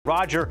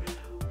Roger,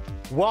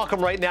 welcome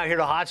right now here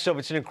to Hot Stove.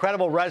 It's an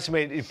incredible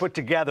resume that you put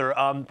together.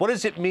 What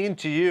does it mean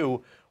to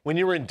you when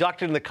you were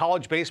inducted in the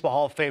College Baseball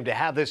Hall of Fame to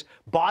have this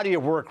body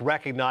of work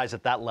recognized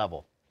at that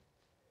level?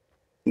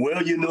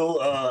 Well,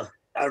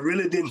 I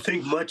really didn't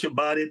think much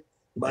about it.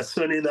 My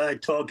son and I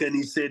talked, and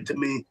he said to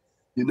me,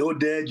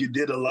 Dad, you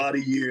did a lot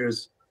of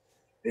years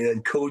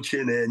in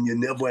coaching, and you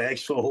never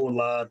asked for a whole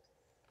lot,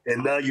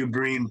 and now you're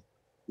being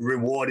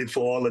rewarded for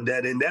all of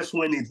that. And that's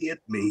when it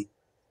hit me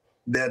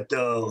that,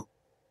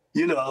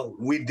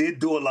 we did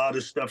do a lot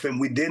of stuff, and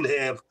we didn't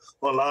have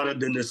a lot of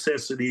the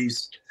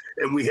necessities,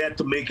 and we had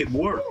to make it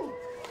work.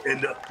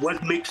 And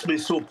what makes me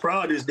so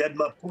proud is that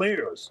my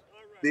players,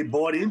 they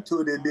bought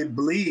into it, and they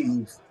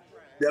believe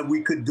that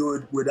we could do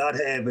it without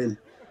having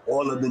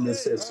all of the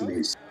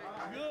necessities.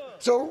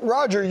 So,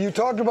 Roger, you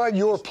talked about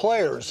your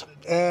players,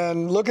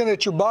 and looking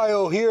at your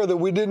bio here that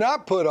we did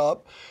not put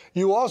up,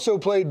 you also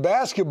played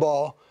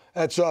basketball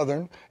at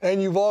Southern,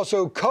 and you've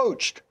also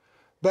coached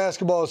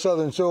basketball at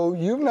Southern. So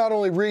you've not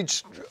only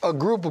reached a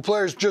group of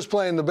players just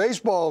playing the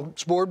baseball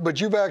sport, but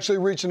you've actually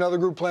reached another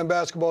group playing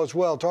basketball as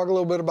well. Talk a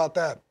little bit about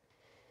that.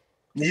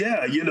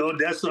 Yeah,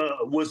 that's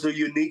was a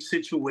unique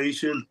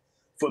situation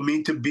for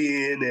me to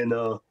be in, and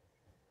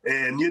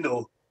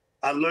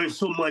I learned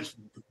so much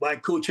by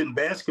coaching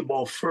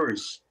basketball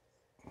first,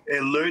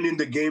 and learning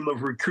the game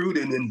of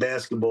recruiting in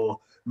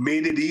basketball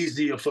made it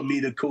easier for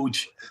me to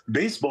coach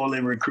baseball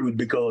and recruit,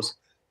 because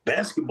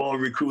basketball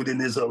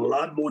recruiting is a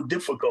lot more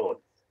difficult.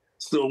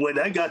 So when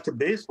I got to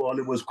baseball,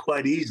 it was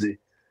quite easy.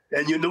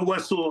 And you know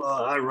what's so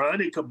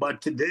ironic about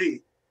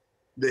today?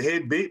 The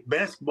head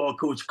basketball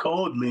coach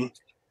called me.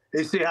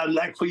 They said, I'd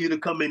like for you to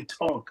come and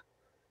talk.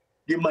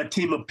 Give my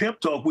team a pep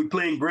talk. We're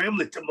playing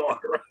Grambling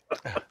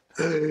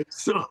tomorrow.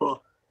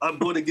 So I'm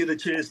going to get a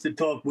chance to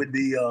talk with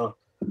the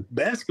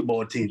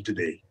basketball team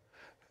today.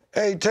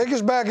 Hey, take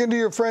us back into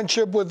your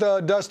friendship with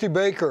Dusty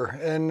Baker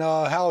and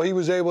how he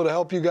was able to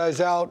help you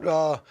guys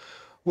out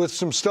with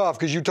some stuff.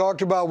 Because you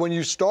talked about when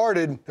you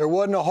started, there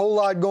wasn't a whole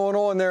lot going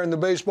on there in the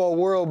baseball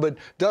world, but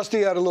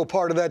Dusty had a little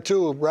part of that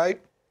too, right?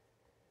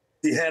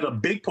 He had a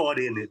big part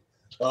in it.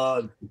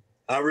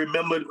 I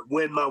remember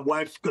when my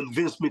wife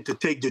convinced me to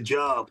take the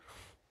job,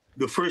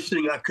 the first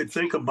thing I could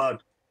think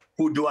about,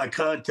 who do I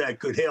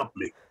contact could help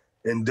me?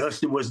 And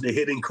Dusty was the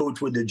hitting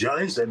coach with the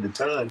Giants at the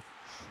time.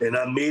 And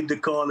I made the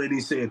call, and he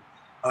said,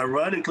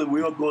 ironically,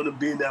 we are going to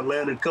be in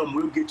Atlanta. Come,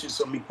 we'll get you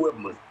some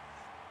equipment.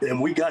 And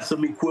we got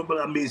some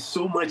equipment. I mean,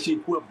 so much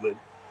equipment.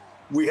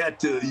 We had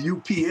to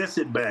UPS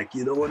it back,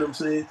 you know what I'm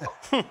saying?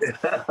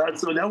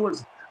 So that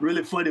was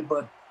really funny.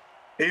 But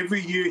every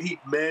year he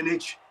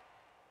managed,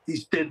 he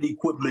sent the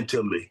equipment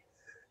to me.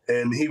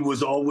 And he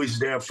was always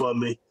there for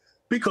me.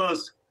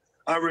 Because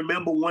I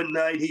remember one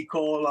night he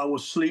called, I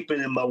was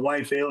sleeping, and my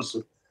wife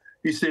answered.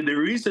 He said, the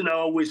reason I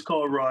always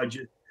call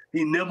Roger,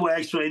 he never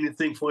asked for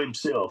anything for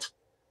himself.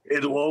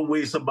 It was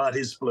always about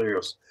his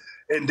players.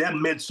 And that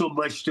meant so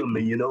much to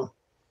me,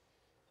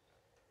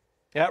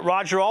 Yeah,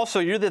 Roger,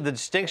 also, you did the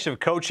distinction of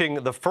coaching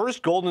the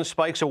first Golden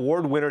Spikes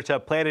Award winner to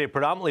play at a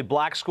predominantly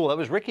black school. That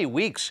was Ricky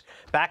Weeks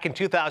back in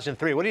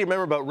 2003. What do you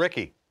remember about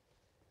Ricky?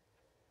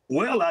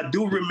 Well, I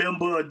do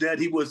remember that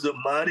he was a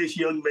modest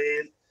young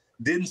man,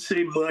 didn't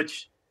say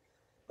much,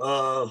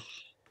 but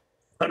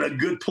a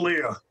good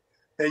player.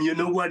 And you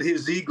know what?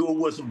 His ego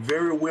was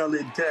very well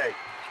intact.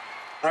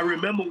 I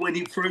remember when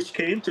he first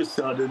came to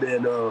Southern,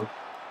 and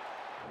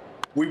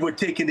we were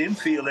taking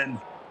infield, and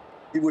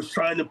he was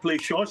trying to play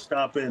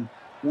shortstop, and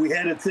we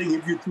had a thing,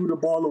 if you threw the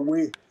ball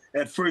away,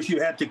 at first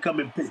you had to come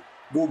and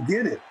go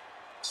get it.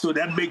 So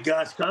that made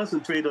guys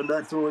concentrate on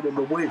not throwing them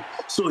away.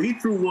 So he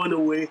threw one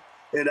away,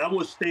 and I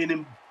was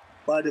standing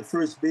by the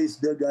first base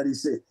dugout. He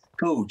said,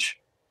 Coach,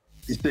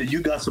 he said,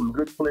 you got some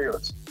good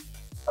players.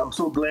 I'm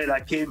so glad I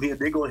came here.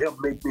 They're going to help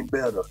make me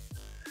better.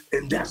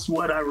 And that's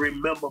what I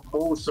remember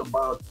most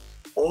about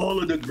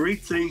all of the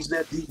great things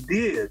that he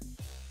did,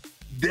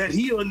 that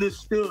he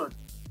understood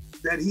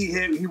that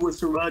he was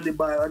surrounded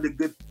by other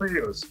good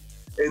players,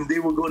 and they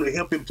were going to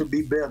help him to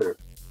be better.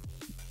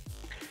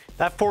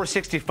 That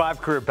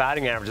 .465 career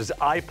batting average is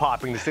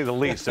eye-popping, to say the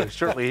least. So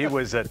certainly he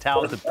was a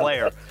talented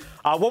player.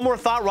 One more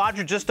thought,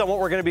 Roger, just on what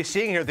we're going to be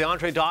seeing here at the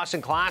Andre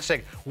Dawson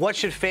Classic. What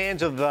should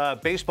fans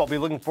of baseball be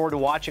looking forward to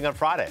watching on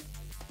Friday?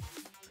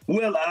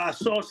 Well, I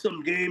saw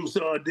some games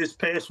this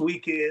past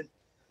weekend.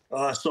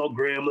 I saw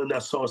Grambling, I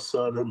saw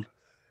Southern.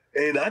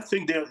 And I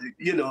think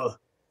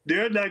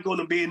they're not going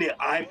to be any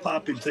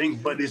eye-popping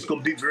things, but it's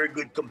going to be very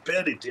good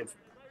competitive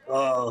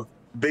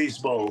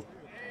baseball,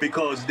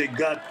 because they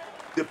got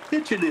the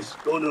pitching is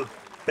going to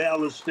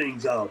balance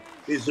things out.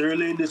 It's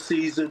early in the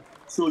season,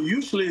 so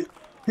usually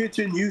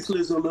pitching is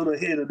a little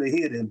ahead of the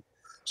hitting.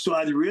 So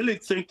I really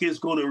think it's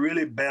going to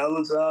really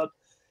balance out,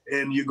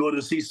 and you're going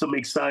to see some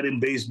exciting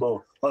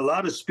baseball. A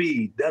lot of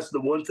speed. That's the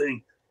one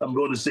thing I'm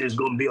going to say is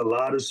going to be a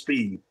lot of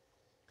speed.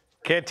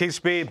 Can't teach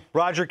speed.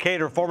 Roger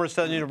Cador, former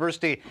Southern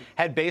University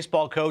head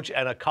baseball coach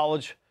and a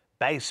college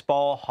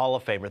baseball Hall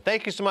of Famer.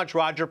 Thank you so much,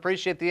 Roger.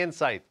 Appreciate the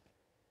insight.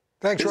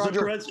 Thanks, It's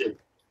Roger. a pleasure.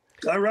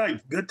 All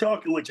right. Good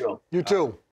talking with y'all. You too.